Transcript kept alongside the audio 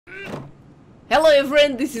Hello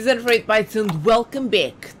everyone, this is unforgiving and welcome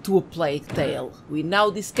back to A Plague Tale. We now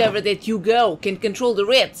discover that Hugo can control the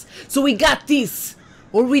rats, so we got this!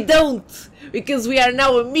 Or we don't, because we are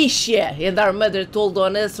now Amicia, and our mother told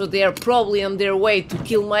on us, so they are probably on their way to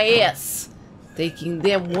kill my ass. Taking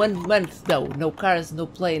them 1 month though, no cars, no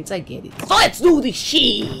planes, I get it. So let's do this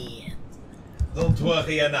shit! Don't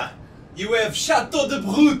worry, Anna. You have Chateau de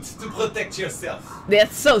Brute to protect yourself.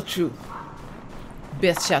 That's so true.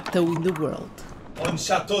 Best chateau in the world. On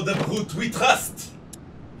Chateau de Brute we trust.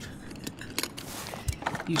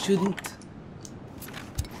 You shouldn't.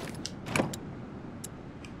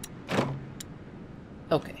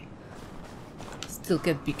 Okay. Still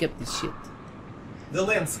can't pick up this shit. The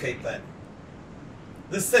landscape then.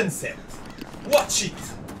 The sunset. Watch it.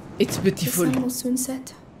 It's beautiful. The sun will soon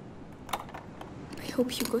set. I hope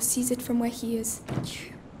Hugo sees it from where he is.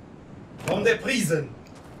 From the prison.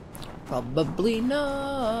 Probably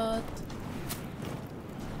not.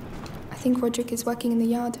 I think Roderick is working in the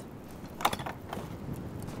yard.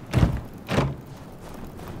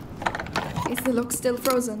 Is the lock still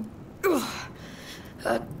frozen?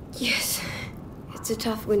 Yes. It's a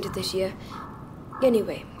tough winter this year.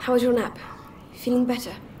 Anyway, how was your nap? Feeling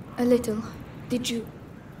better? A little. Did you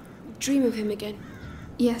dream of him again?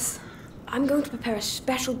 Yes. I'm going to prepare a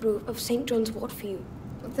special brew of St. John's wort for you.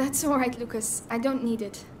 That's all right, Lucas. I don't need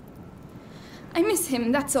it. I miss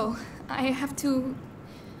him, that's all. I have to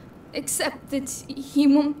accept that he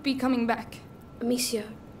won't be coming back. Amicia,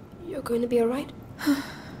 you're going to be alright?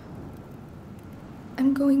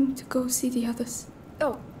 I'm going to go see the others.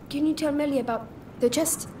 Oh, can you tell Melly about... The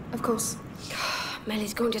chest, of course.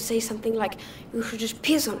 Melly's going to say something like, you should just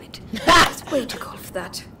piss on it. It's way too cold for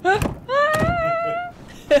that.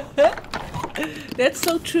 That's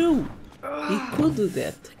so true. He could do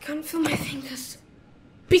that. I can't feel my fingers.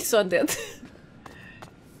 Piss on that.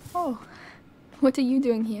 Oh, what are you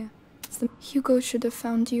doing here? Hugo should have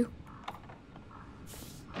found you.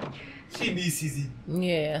 She misses him.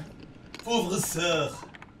 Yeah. Pauvre sœur.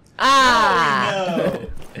 Ah! Oh,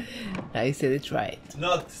 no. I said it right.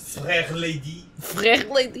 Not frère lady. Frère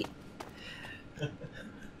lady.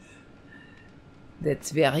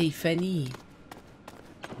 That's very funny.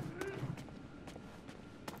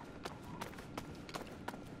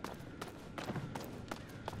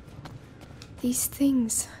 These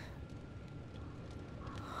things.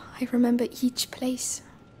 I remember each place.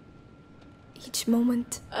 Each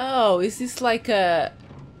moment. Oh, is this like a...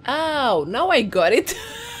 Oh, now I got it.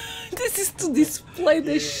 This is to display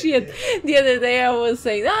the shit. The other day I was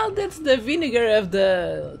saying, oh, that's the vinegar of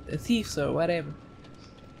the thieves or whatever.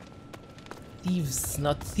 Thieves,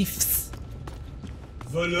 not thieves.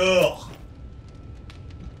 Voleur.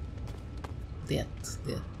 That.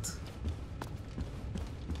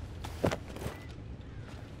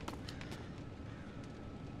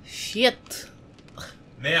 Shit.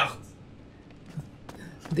 Merde.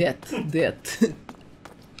 That.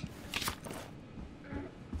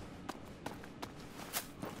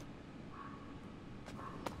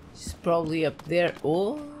 She's probably up there.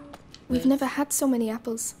 Oh. We've never had so many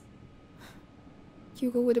apples.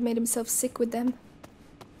 Hugo would have made himself sick with them.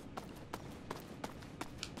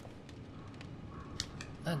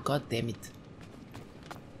 Oh, God damn it.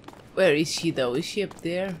 Where is she though? Is she up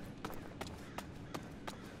there?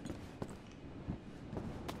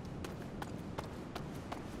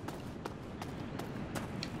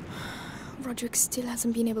 Roderick still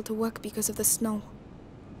hasn't been able to work because of the snow.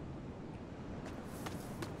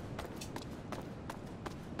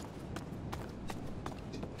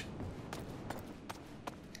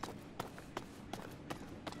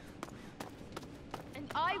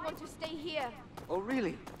 And I want to stay here. Oh,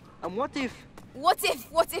 really? And what if...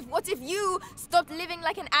 What if you stopped living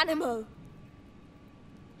like an animal?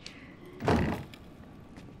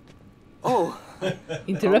 Oh!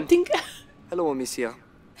 Interrupting? Hello, Amicia.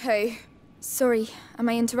 Hey. Sorry, am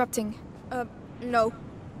I interrupting? No.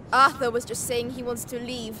 Arthur was just saying he wants to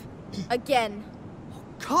leave. Again.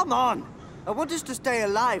 Come on! I want us to stay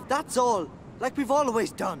alive, that's all. Like we've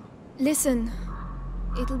always done. Listen,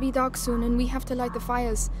 it'll be dark soon and we have to light the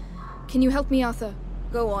fires. Can you help me, Arthur?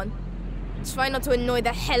 Go on. Try not to annoy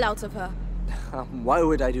the hell out of her. Why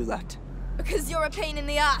would I do that? Because you're a pain in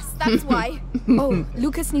the ass, that's why. Oh,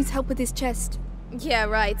 Lucas needs help with his chest. Yeah,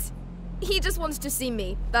 right. He just wants to see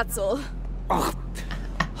me, that's all. Oh.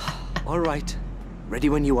 All right. Ready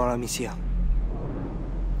when you are, Amicia.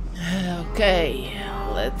 Okay,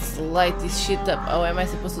 let's light this shit up. Oh, am I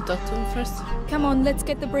supposed to talk to him first? Come on, let's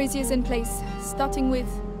get the braziers in place. Starting with...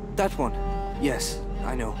 That one. Yes,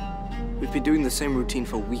 I know. We've been doing the same routine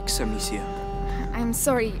for weeks, Amicia. I'm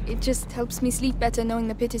sorry. It just helps me sleep better knowing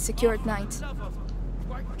the pit is secure at night.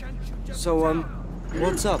 So,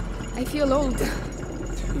 what's up? I feel old.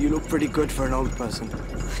 You look pretty good for an old person.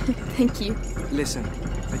 Thank you. Listen,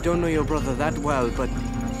 I don't know your brother that well, but...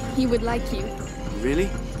 He would like you. Really?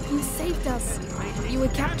 You saved us. You were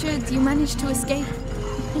captured, you managed to escape.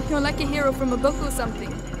 You're like a hero from a book or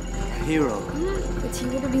something. A hero? But he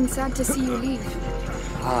would have been sad to see you leave.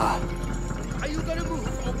 Ah. Are you gonna move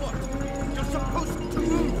or what? You're supposed to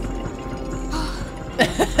move.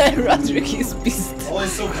 Roderick is pissed.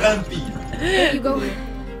 Always so grumpy. There you go.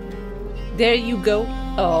 There you go.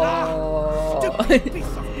 Oh. Stupid piece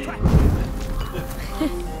of crap.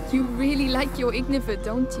 You really like your Ignifer,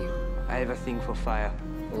 don't you? I have a thing for fire.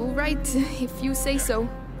 All right, if you say so.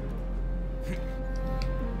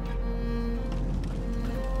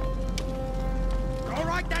 All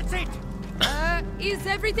right, that's it. Is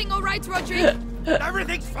everything all right, Roderick?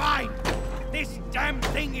 Everything's fine. This damn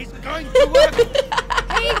thing is going to work.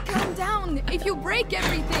 Hey, calm down. If you break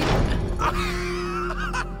everything.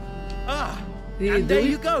 Did you And do there it?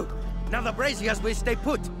 you go. Now the braziers will stay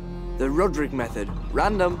put. The Roderick method.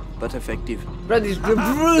 Random, but effective. Roderick the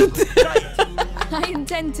brute. I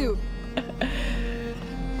intend to.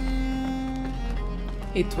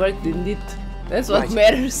 It worked, didn't it? That's what Right.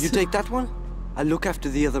 matters. You take that one? I'll look after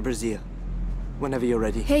the other brazier. Whenever you're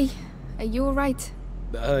ready. Hey, are you all right?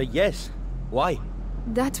 Yes. Why?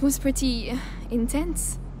 That was pretty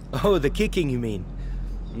intense. Oh, the kicking, you mean?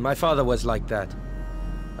 My father was like that.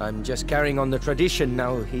 I'm just carrying on the tradition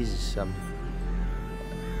now. He's,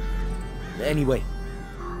 Anyway,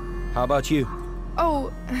 how about you?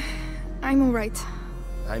 Oh, I'm all right.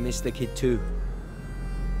 I miss the kid too.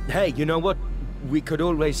 Hey, you know what? We could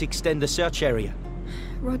always extend the search area.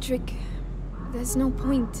 Roderick, there's no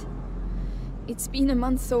point. It's been a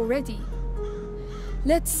month already.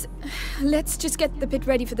 Let's just get the pit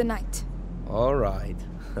ready for the night. All right.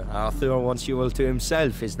 Arthur wants you all to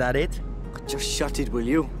himself, is that it? Just shut it, will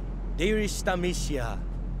you? Dearest Amicia,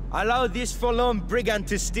 allow this forlorn brigand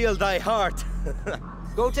to steal thy heart.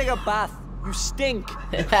 Go take a bath. You stink.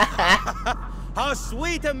 How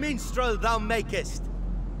sweet a minstrel thou makest.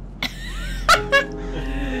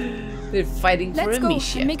 They're fighting for Let's go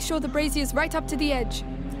Amicia. and make sure the brazier's right up to the edge.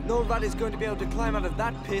 No rat is going to be able to climb out of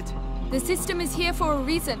that pit. The system is here for a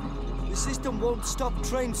reason. The system won't stop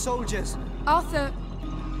trained soldiers. Arthur,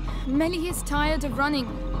 Melly is tired of running.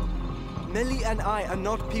 Melly and I are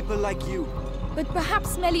not people like you. But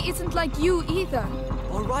perhaps Melly isn't like you either.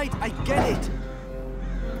 All right, I get it.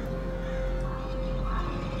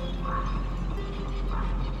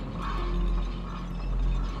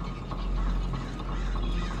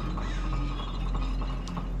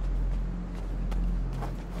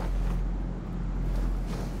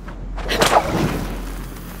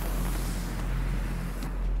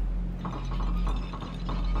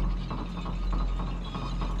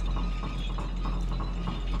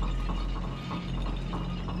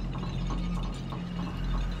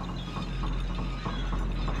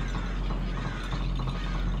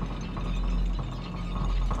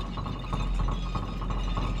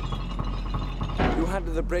 You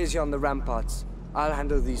handle the brazier on the ramparts. I'll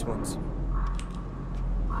handle these ones.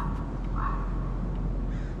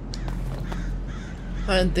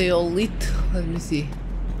 Aren't they all lit? Let me see.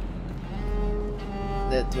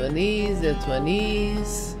 That one is, that one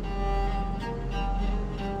is.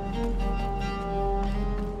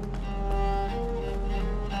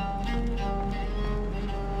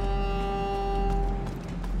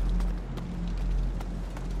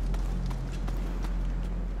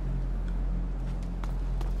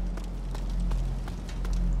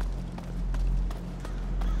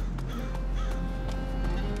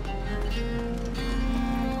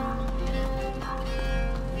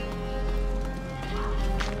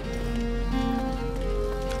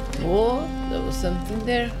 Oh, there was something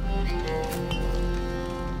there.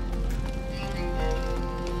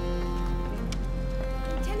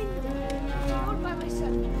 I'm telling you, I'm all by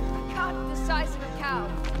myself. A cat the size of a cow.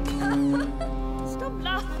 Stop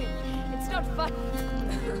laughing. It's not funny.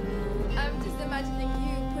 I'm just imagining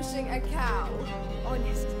you pushing a cow.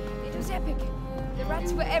 Honest, it was epic. The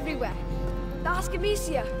rats were everywhere. Ask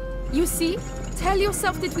Amicia. You see? Tell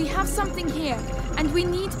yourself that we have something here, and we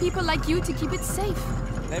need people like you to keep it safe.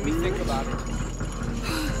 Let me think about it.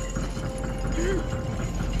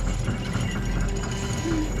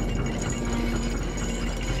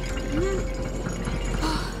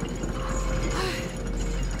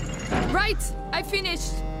 Right, I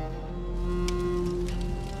finished.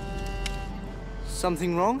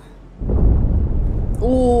 Something wrong?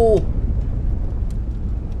 Oh!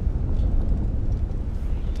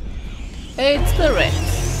 It's the rat.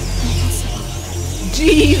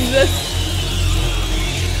 Jesus!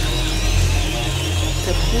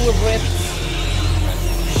 They're full of rats.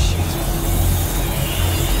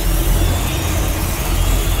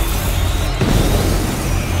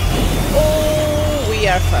 Oh, we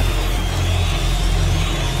are fucked.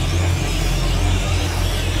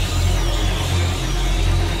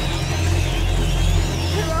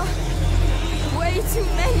 There are way too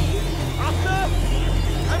many. After!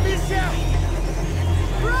 Amicia!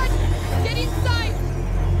 Run! Get inside!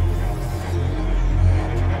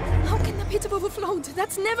 How can the pit have overflowed?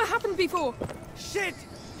 That's never happened before. Shit!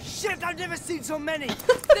 Shit, I've never seen so many!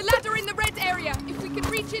 The ladder in the red area. If we can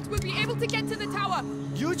reach it, we'll be able to get to the tower.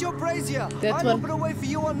 Use your brazier! That I'll one. open a way for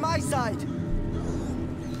you on my side!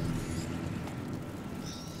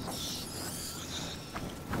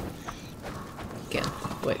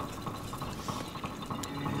 Can't wait.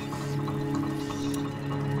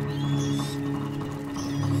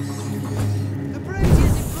 The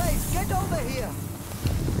brazier's in place! Get over here!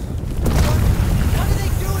 What are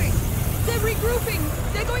they doing? They're regrouping.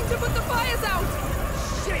 They're going to put the fires out.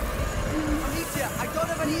 Shit! Amicia, I don't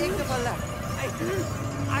have any Ignifer left.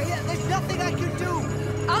 There's nothing I can do!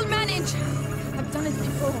 I'll manage. I've done it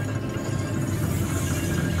before.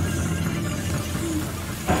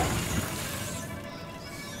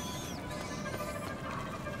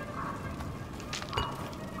 Oh,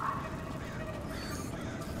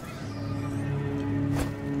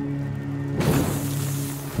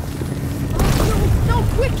 no, no,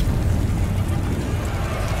 quick!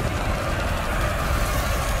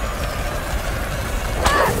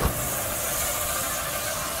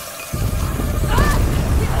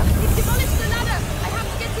 It demolished the ladder! I have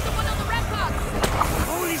to get to the one on the ramparts!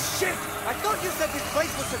 Holy shit! I thought you said this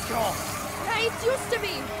place was secure! It used to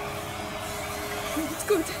be! It's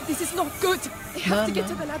good. This is not good. I have to get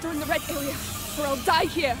to the ladder in the red area, or I'll die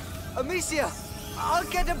here. Amicia, I'll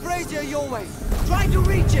get a brazier your way. Try to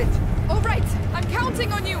reach it! All right, I'm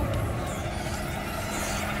counting on you.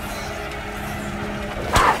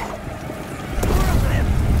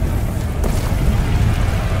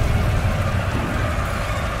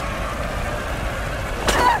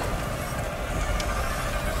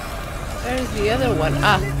 Where's the other one?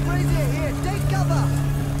 Ah, Lit brazier here, take cover!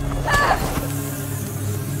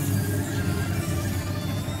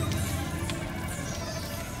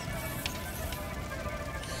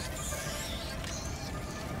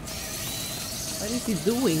 what is he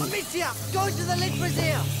doing? Amicia, go to the lit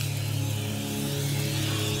brazier!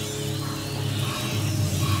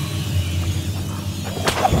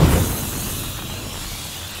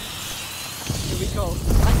 Here we go.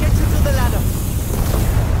 I'll get you to the ladder.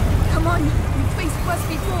 Come on, you faced worse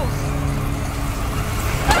before.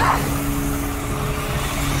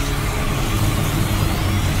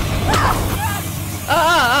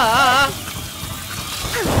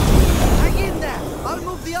 Hang in there. I'll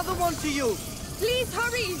move the other one to you. Please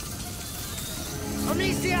hurry.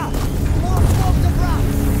 Amicia, more swarms of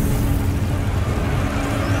rats.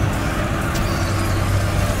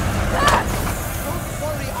 Don't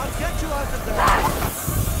worry, I'll get you out of there.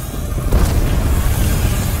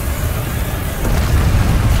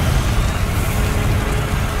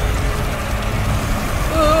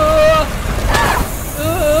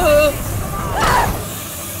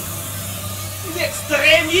 Une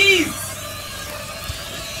extrémiste!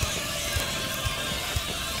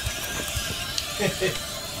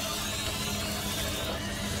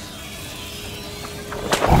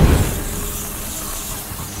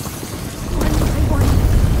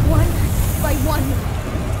 One by one.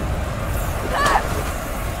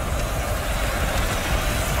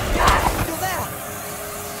 You're there.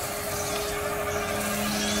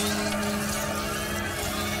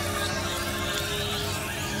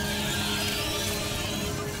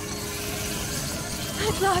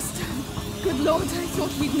 At last. Good Lord, I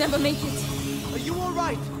thought we'd never make it. Are you all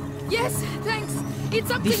right? Yes, thanks. It's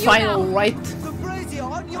up The to you final now. right. The brazier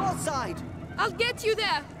on your side. I'll get you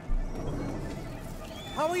there.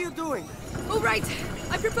 How are you doing? All right.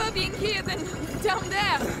 I prefer being here than down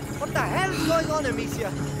there. What the hell is going on,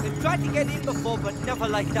 Amicia? They've tried to get in before, but never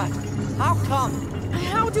like that. How come?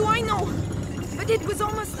 How do I know? But it was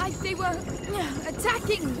almost like they were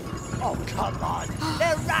attacking. Oh, come on.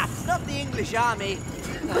 They're rats, not the English army.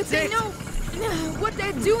 But they know what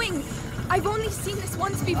they're doing. I've only seen this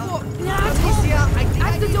once before. At Amicia, home, I think I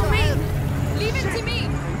at the need your domain. help. Leave it to me.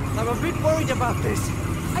 I'm a bit worried about this.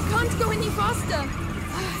 I can't go any faster.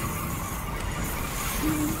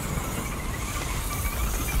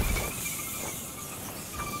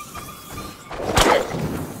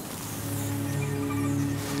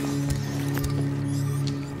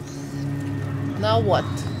 Now what?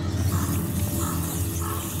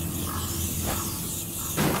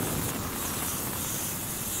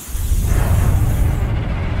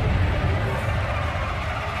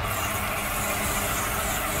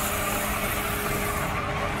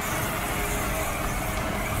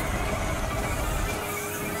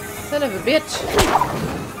 Son of a bitch.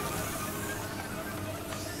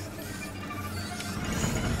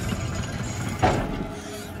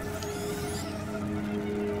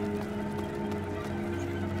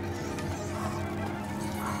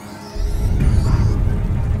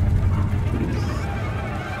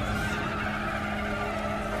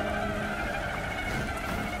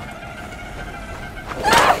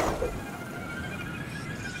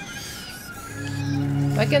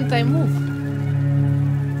 Why can't I move?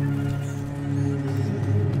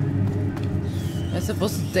 Am I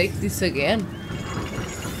supposed to take this again?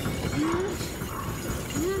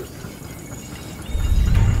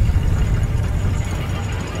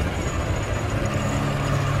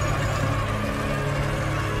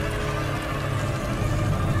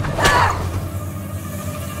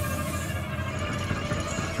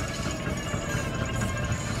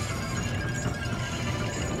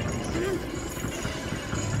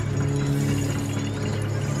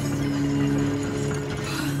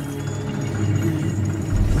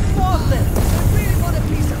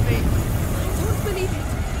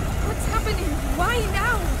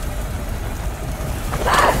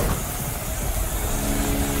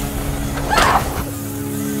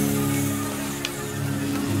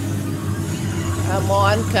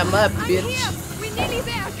 Come up, bitch. I'm here. We're nearly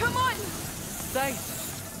there. Come on.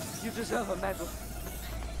 Thanks. You deserve a medal.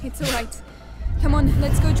 It's all right. Come on,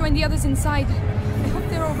 let's go join the others inside. I hope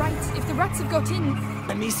they're all right. If the rats have got in.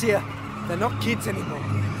 Amicia, they're not kids anymore.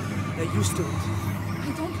 They're used to it.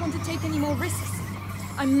 I don't want to take any more risks.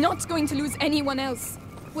 I'm not going to lose anyone else.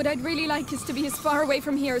 What I'd really like is to be as far away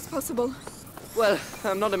from here as possible. Well,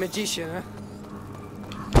 I'm not a magician, huh?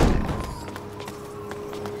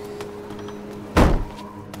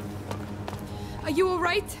 Are you all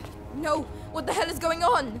right? No. What the hell is going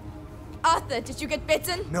on? Arthur, did you get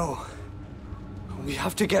bitten? No. We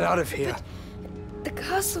have to get out of here. The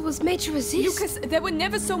castle was made to resist. Lucas, there were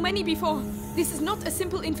never so many before. This is not a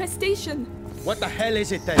simple infestation. What the hell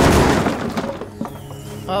is it then?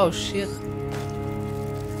 Oh shit.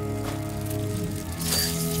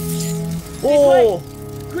 Oh!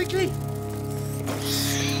 Quickly!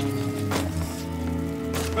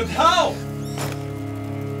 But how?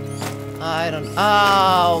 I don't.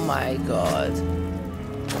 Oh my god.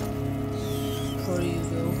 Where you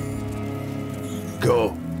go? Go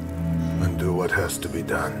and do what has to be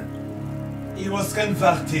done. He was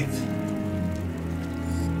converted.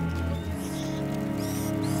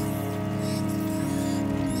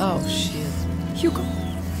 Oh shit. Hugo.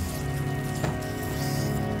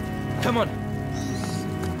 Come on.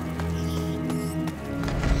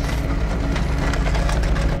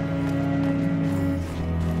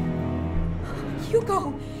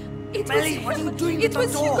 Hugo! It Melly, was what are him. you doing It with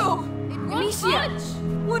was the door? Hugo! It won't budge.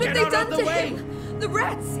 What have Get they out done of the to way. him? The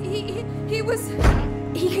rats! He was...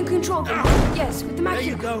 He can control them. Yes, with the There magic.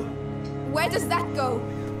 you go. Where does that go?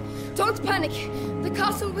 Don't panic. The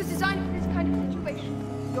castle was designed for this kind of situation.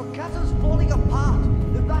 Your castle's falling apart.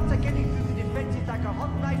 The rats are getting through the defenses like a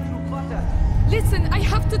hot knife through butter. Listen, I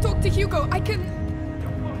have to talk to Hugo. I can...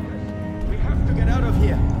 We have to get out of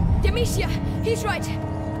here. Amicia, he's right.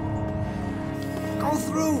 Go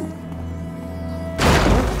through!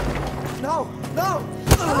 No! No!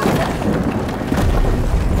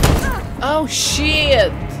 Oh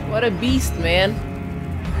shit! What a beast, man.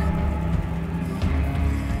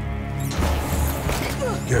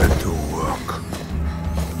 Get to work.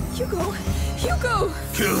 Hugo! Hugo!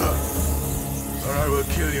 Kill her, or I will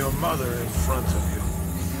kill your mother in front of you.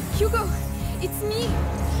 Hugo! It's me!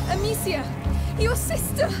 Amicia! Your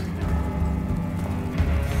sister!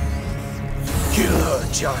 Kill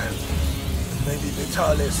her, child. And maybe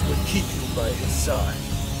Vitalis will keep you by his side.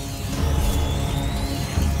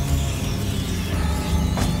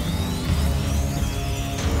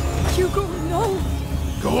 Hugo, no!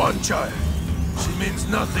 Go on, child. She means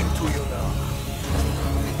nothing to you now.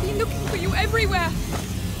 I've been looking for you everywhere!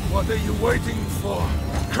 What are you waiting for?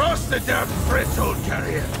 Cross the damn threshold,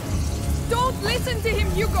 carrier. Don't listen to him,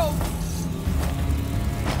 Hugo!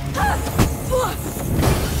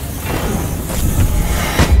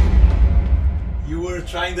 You were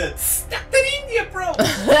trying to stuck that India, bro.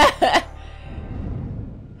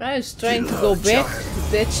 I was trying to Kill go her, back. child.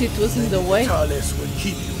 That shit was in the way. Vitalis will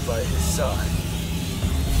keep you by his side.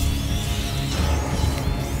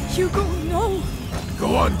 Hugo, no!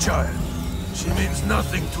 Go on, child. She means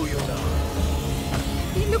nothing to you now.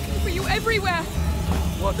 be looking for you everywhere.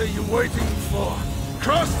 What are you waiting for?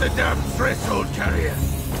 Cross the damn threshold, carrier!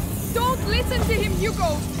 Don't listen to him,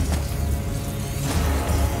 Hugo.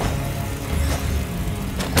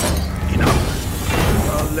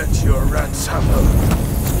 Enough! I'll let your rats have her.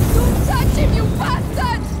 Don't touch him, you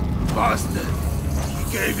bastard! Bastard! He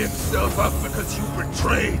gave himself up because you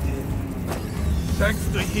betrayed him. Thanks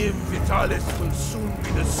to him, Vitalis will soon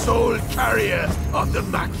be the sole carrier of the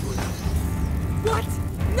Macula. What?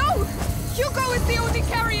 No! Hugo is the only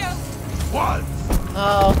carrier! What?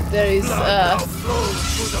 Oh, there is Blood now flows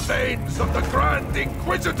through the veins of the Grand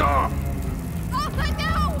Inquisitor! Arthur,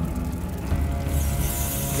 no!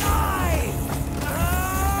 Die!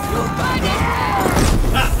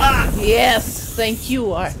 Yes, thank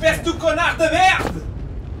you, Art. Espèce de connard de merde!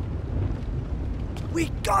 We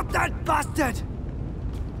got that bastard!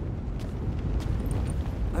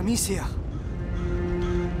 Amicia.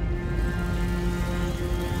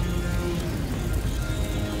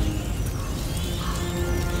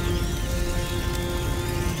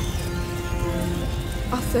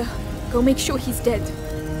 Arthur, go make sure he's dead.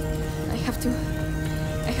 I have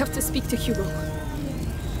to speak to Hugo.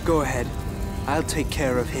 Go ahead. I'll take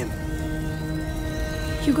care of him.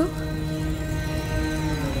 Hugo?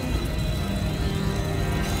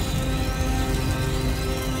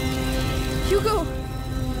 Hugo!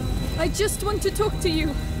 I just want to talk to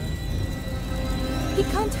you. He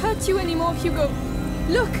can't hurt you anymore, Hugo.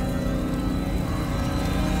 Look!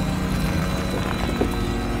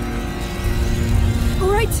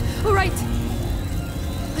 All right.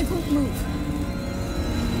 I won't move.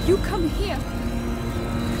 You come here.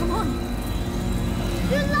 Come on.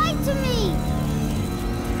 You lied to me!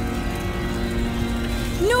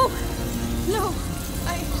 No!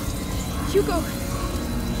 Hugo,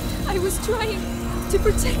 I was trying to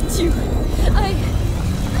protect you.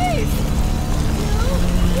 Please!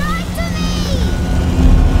 You lied to me!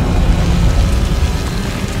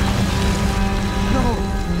 No!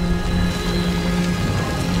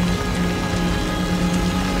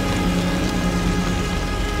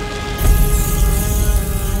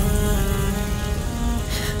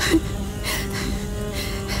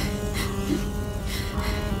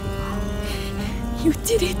 You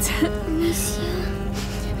did it. Amicia.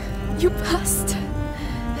 You passed.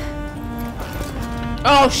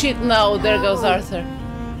 Oh shit, no, there goes Arthur.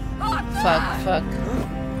 Fuck.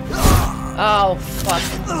 Oh, fuck.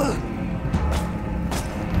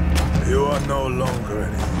 You are no longer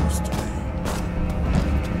any use to me.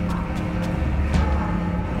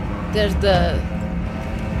 There's the...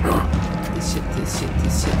 This shit.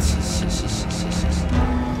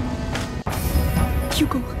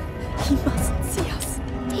 Hugo, he must see us.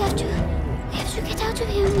 We have to get out of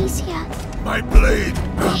here, Amicia. My blade!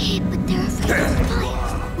 Hey, but they're afraid of the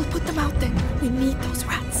light. We'll put them out then. We need those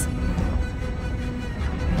rats.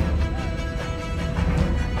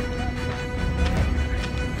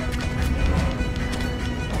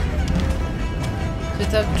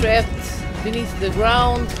 But I'm trapped beneath the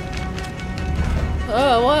ground.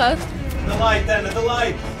 Oh, what? The light, Anna, the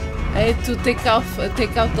light! I had to take out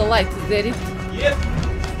the light. Is that it? Yep.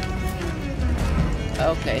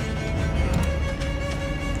 Okay.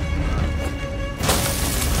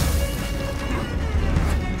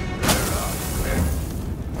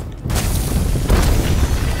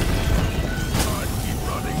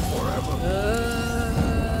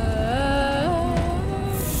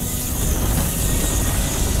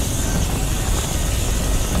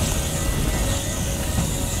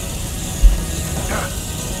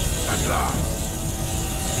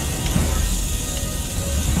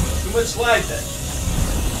 Too much light then.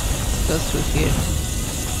 Go through here.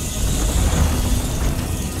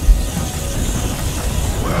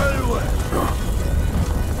 Well.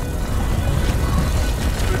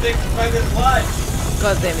 Protected by this light.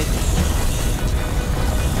 God damn it.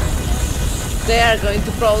 They are going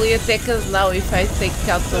to probably attack us now if I take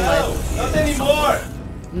out the No, light. not anymore.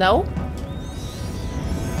 No?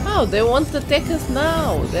 Oh, they won't attack us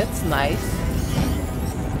now. That's nice.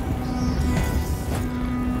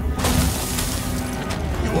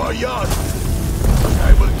 You are young.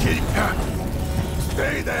 I will keep you.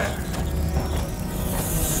 Stay there.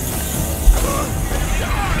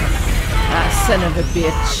 Ah, son of a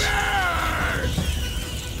bitch.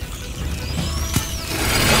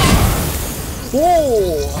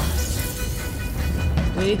 Whoa!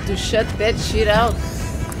 We need to shut that shit out.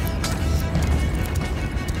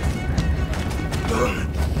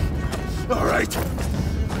 All right.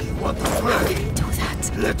 You want to play? Do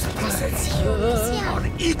that. Let's play on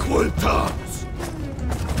equal terms.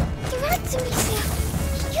 The rats, Amicia.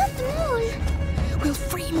 He killed them all. We'll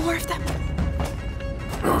free more of them.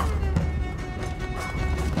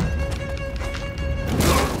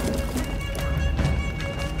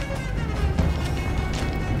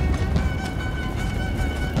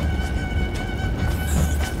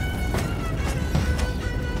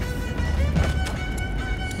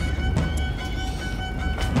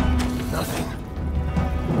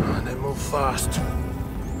 Nothing. They move fast,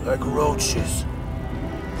 like roaches.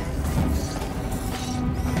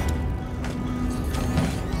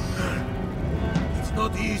 It's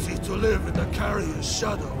not easy to live in the carrier's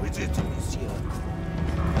shadow, is it, Amicia?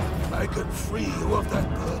 I can free you of that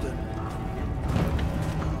burden.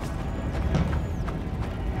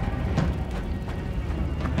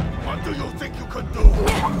 What do you think you can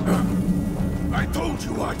do? I told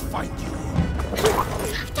you I'd find you.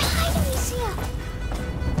 You have to hide, Amicia.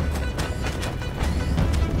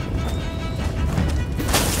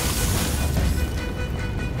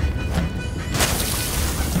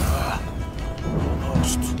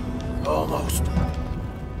 Almost.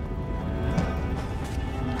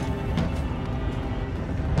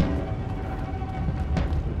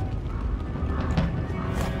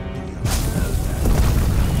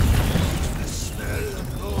 The smell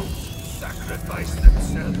of those who sacrifice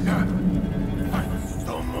themselves.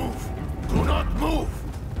 Don't move. Do not move.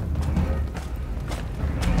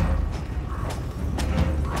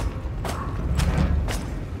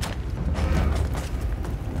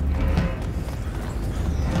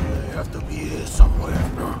 Somewhere.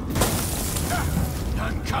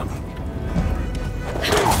 I'm coming.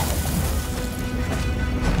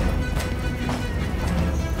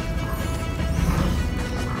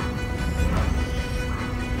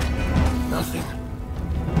 Nothing.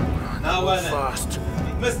 Now, Anna. Fast.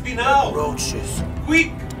 It must be now. Like roaches.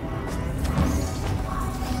 Quick!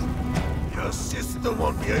 Your sister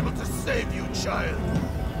won't be able to save you, child.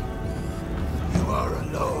 You are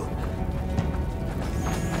alone.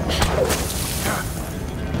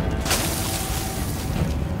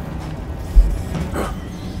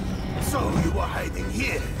 So you were hiding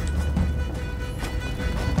here?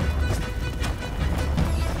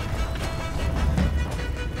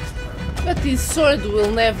 But his sword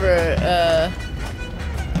will never,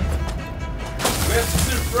 We have to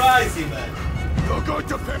surprise him, man. You're going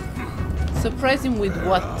to pick. surprise him with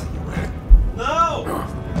what? No!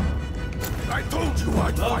 I told you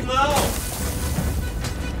I'd Not fight. now!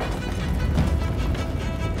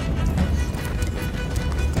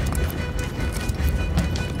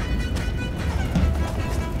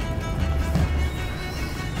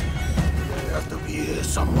 They have to be here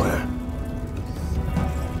somewhere.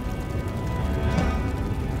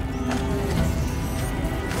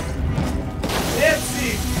 Let's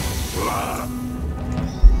see!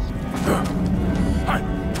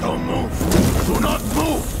 Don't move. Do not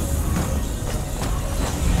move.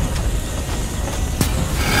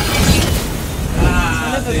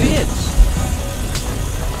 Son of a bitch.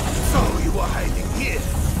 So you were hiding here.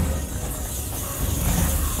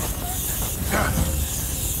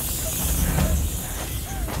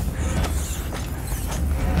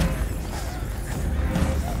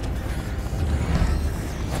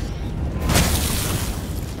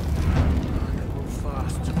 They move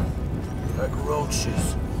fast, like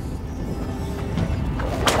roaches.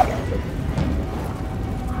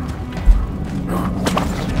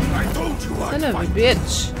 I told you I'd Son of a fight.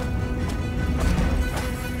 bitch.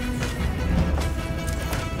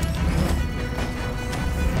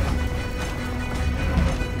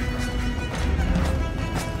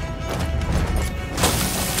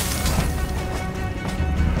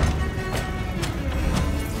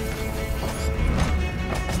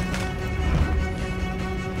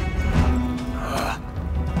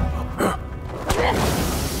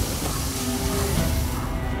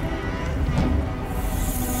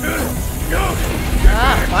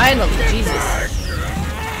 Ah, finally, Jesus.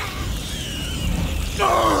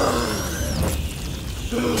 God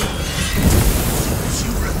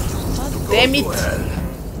damn it.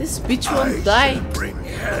 This bitch won't die. Bring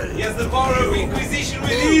hell. He has the power of Inquisition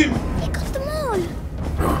with him! He got them all.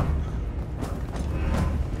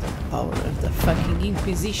 Power of the fucking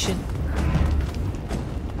Inquisition.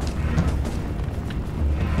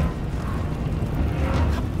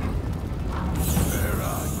 Where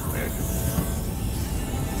are you headed?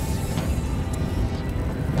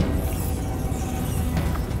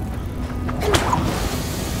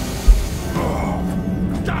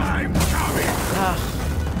 I'm coming. Ah,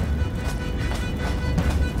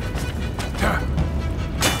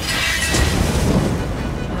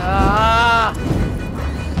 ah.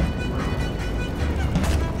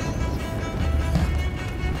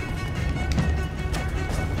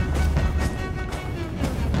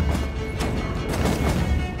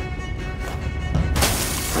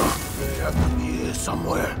 have to be here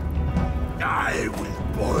somewhere. I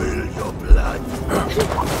will boil your blood.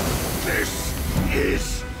 This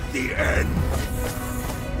is the end.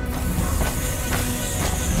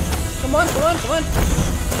 Come on, come on, come on.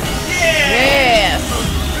 Yeah!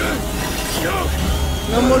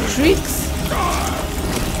 No more tricks.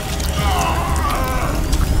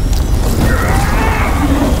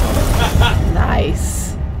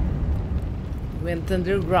 Nice. Went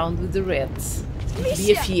underground with the reds.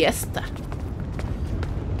 Be a fiesta.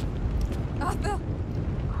 Arthur!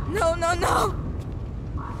 No, no, no!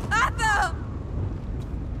 Arthur!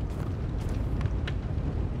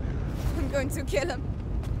 I'm going to kill him.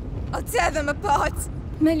 I'll tear them apart.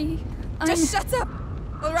 Melly, Just shut up,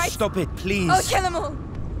 all right? Stop it, please. I'll kill them all.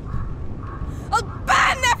 I'll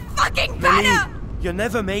burn their fucking Melly, banner! you'll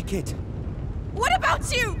never make it. What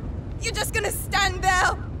about you? You're just gonna stand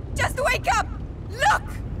there? Just wake up! Look!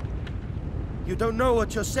 You don't know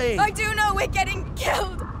what you're saying. I do know we're getting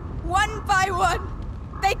killed! One by one!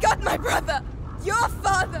 They got my brother! Your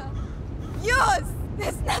father! Yours!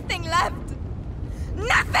 There's nothing left!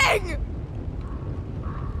 Nothing!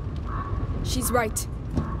 she's right.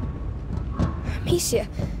 Amicia,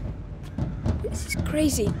 this is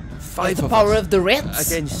crazy. Five The of power us of the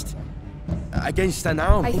reds. against an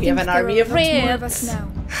owl. I We think have an there army are of lots more of reds. us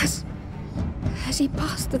now. Has he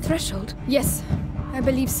passed the threshold? Yes, I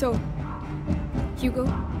believe so. Hugo,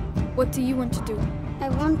 what do you want to do? I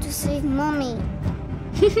want to save Mommy.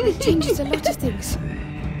 It changes a lot of things.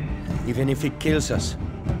 Even if it kills us,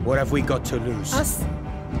 what have we got to lose? Us?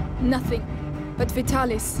 Nothing. But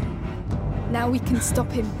Vitalis. Now we can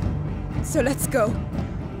stop him. So let's go.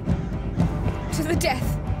 To the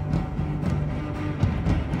death.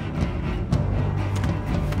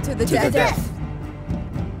 To the death.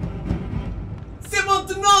 C'est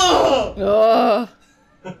maintenant! Oh.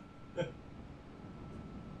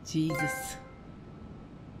 Jesus.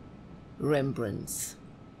 Rembrandts.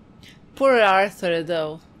 Poor Arthur,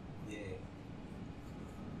 though. Yeah.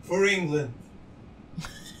 For England.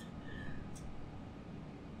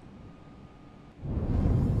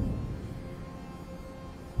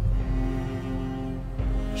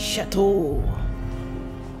 Chateau.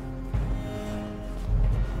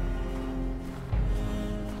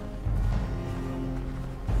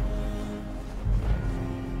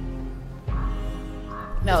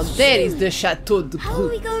 Now there is the Chateau de How are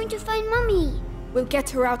we Brut. going to find Mummy? We'll get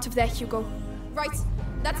her out of there, Hugo. Right,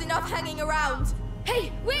 that's enough hanging around.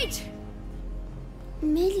 Hey, wait!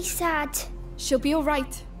 Millie's sad. She'll be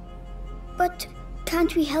alright. But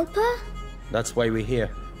can't we help her? That's why we're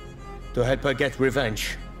here. To help her get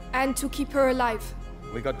revenge. And to keep her alive.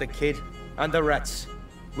 We got the kid and the rats.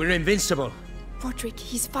 We're invincible. Roderick,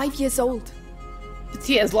 he's 5 years old. But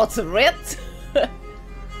he has lots of rats.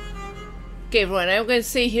 Okay everyone, I'm going to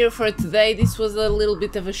stay here for today. This was a little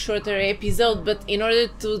bit of a shorter episode, but in order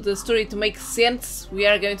to the story to make sense, we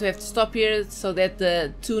are going to have to stop here so that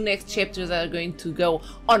the 2 next chapters are going to go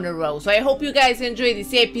on a row. So I hope you guys enjoyed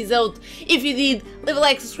this episode. If you did, leave a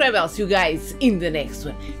like, subscribe, I'll see you guys in the next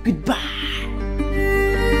one. Goodbye!